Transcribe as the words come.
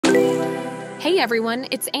Hey everyone,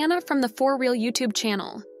 it's Anna from the For Real YouTube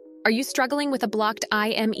channel. Are you struggling with a blocked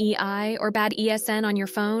IMEI or bad ESN on your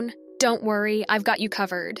phone? Don't worry, I've got you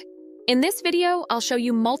covered. In this video, I'll show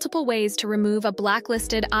you multiple ways to remove a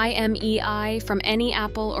blacklisted IMEI from any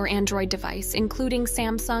Apple or Android device, including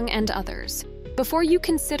Samsung and others. Before you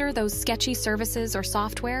consider those sketchy services or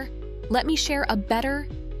software, let me share a better,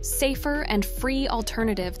 safer, and free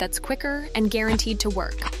alternative that's quicker and guaranteed to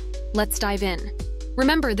work. Let's dive in.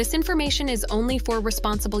 Remember, this information is only for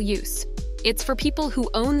responsible use. It's for people who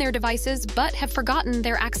own their devices but have forgotten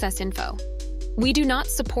their access info. We do not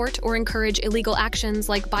support or encourage illegal actions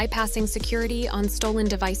like bypassing security on stolen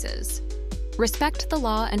devices. Respect the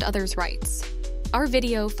law and others' rights. Our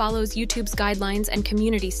video follows YouTube's guidelines and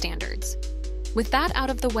community standards. With that out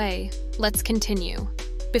of the way, let's continue.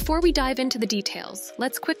 Before we dive into the details,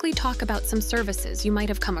 let's quickly talk about some services you might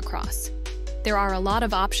have come across. There are a lot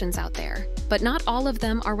of options out there, but not all of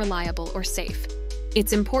them are reliable or safe.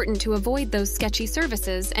 It's important to avoid those sketchy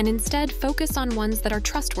services and instead focus on ones that are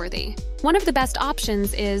trustworthy. One of the best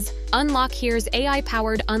options is Unlock Here's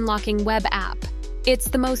AI-powered unlocking web app. It's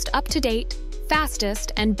the most up-to-date,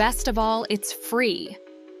 fastest, and best of all, it's free.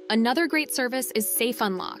 Another great service is Safe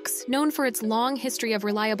Unlocks, known for its long history of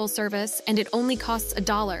reliable service, and it only costs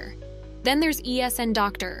 $1. Then there's ESN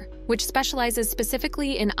Doctor, which specializes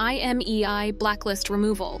specifically in IMEI Blacklist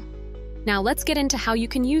removal. Now let's get into how you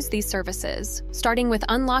can use these services, starting with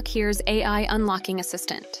Unlock Here's AI Unlocking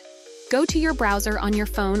Assistant. Go to your browser on your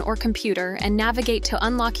phone or computer and navigate to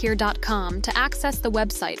unlockhere.com to access the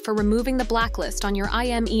website for removing the blacklist on your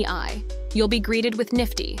IMEI. You'll be greeted with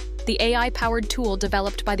Nifty, the AI-powered tool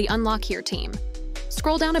developed by the Unlock Here team.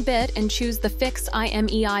 Scroll down a bit and choose the Fix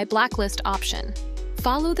IMEI Blacklist option.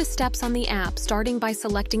 Follow the steps on the app, starting by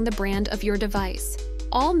selecting the brand of your device.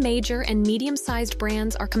 All major and medium-sized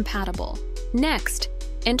brands are compatible. Next,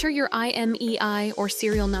 enter your IMEI or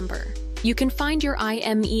serial number. You can find your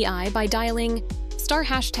IMEI by dialing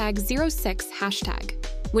 *#06#,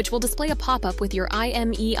 which will display a pop-up with your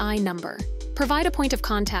IMEI number. Provide a point of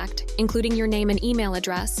contact, including your name and email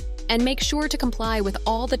address, and make sure to comply with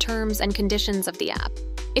all the terms and conditions of the app.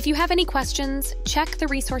 If you have any questions, check the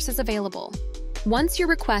resources available. Once your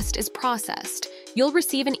request is processed, you'll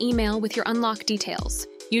receive an email with your unlock details,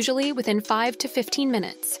 usually within 5 to 15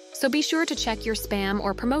 minutes, so be sure to check your spam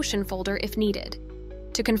or promotion folder if needed.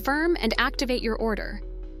 To confirm and activate your order,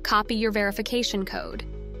 copy your verification code.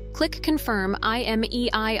 Click Confirm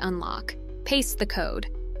IMEI Unlock, paste the code,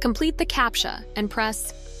 complete the CAPTCHA, and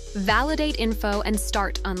press Validate Info and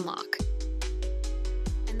Start Unlock.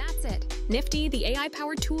 And that's it. Nifty, the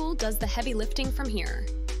AI-powered tool, does the heavy lifting from here.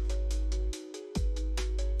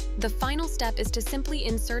 The final step is to simply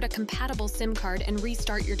insert a compatible SIM card and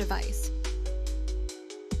restart your device.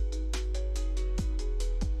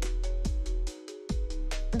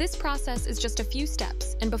 This process is just a few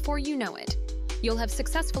steps, and before you know it, you'll have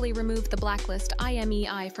successfully removed the blacklist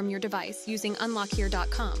IMEI from your device using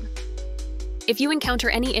unlockhere.com. If you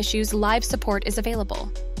encounter any issues, live support is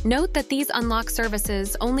available. Note that these unlock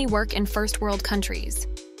services only work in first world countries.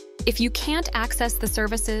 If you can't access the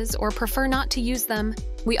services or prefer not to use them,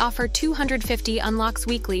 we offer 250 unlocks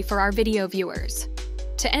weekly for our video viewers.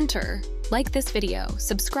 To enter, like this video,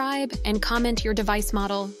 subscribe, and comment your device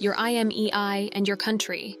model, your IMEI, and your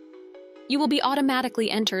country. You will be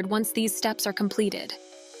automatically entered once these steps are completed.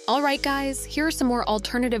 Alright guys, here are some more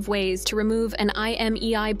alternative ways to remove an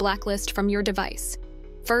IMEI blacklist from your device.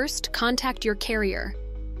 First, contact your carrier.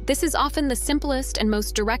 This is often the simplest and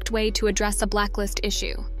most direct way to address a blacklist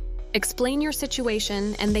issue. Explain your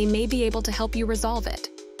situation, and they may be able to help you resolve it.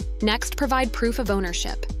 Next, provide proof of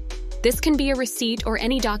ownership. This can be a receipt or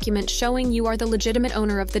any document showing you are the legitimate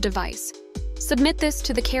owner of the device. Submit this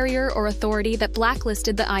to the carrier or authority that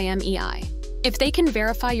blacklisted the IMEI. If they can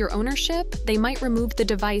verify your ownership, they might remove the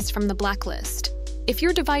device from the blacklist. If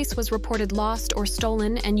your device was reported lost or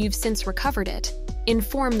stolen and you've since recovered it,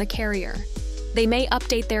 inform the carrier. They may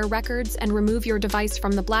update their records and remove your device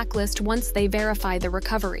from the blacklist once they verify the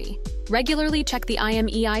recovery. Regularly check the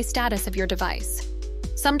IMEI status of your device.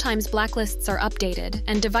 Sometimes blacklists are updated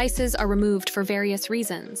and devices are removed for various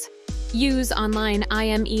reasons. Use online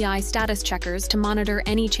IMEI status checkers to monitor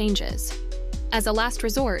any changes. As a last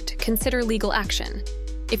resort, consider legal action.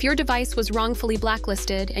 If your device was wrongfully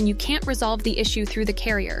blacklisted and you can't resolve the issue through the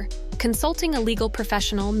carrier, consulting a legal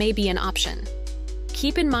professional may be an option.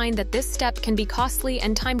 Keep in mind that this step can be costly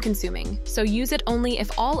and time-consuming, so use it only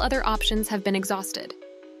if all other options have been exhausted.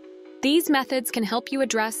 These methods can help you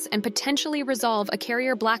address and potentially resolve a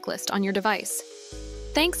carrier blacklist on your device.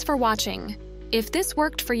 Thanks for watching. If this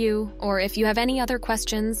worked for you, or if you have any other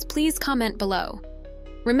questions, please comment below.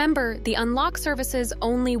 Remember, the unlock services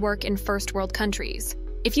only work in first world countries.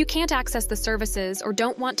 If you can't access the services or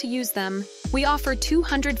don't want to use them, we offer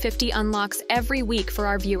 250 unlocks every week for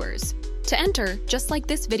our viewers. To enter, just like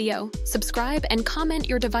this video, subscribe and comment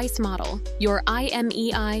your device model, your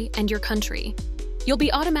IMEI, and your country. You'll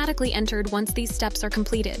be automatically entered once these steps are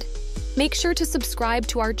completed. Make sure to subscribe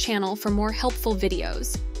to our channel for more helpful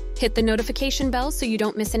videos. Hit the notification bell so you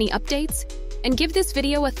don't miss any updates, and give this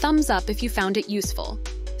video a thumbs up if you found it useful.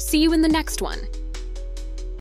 See you in the next one.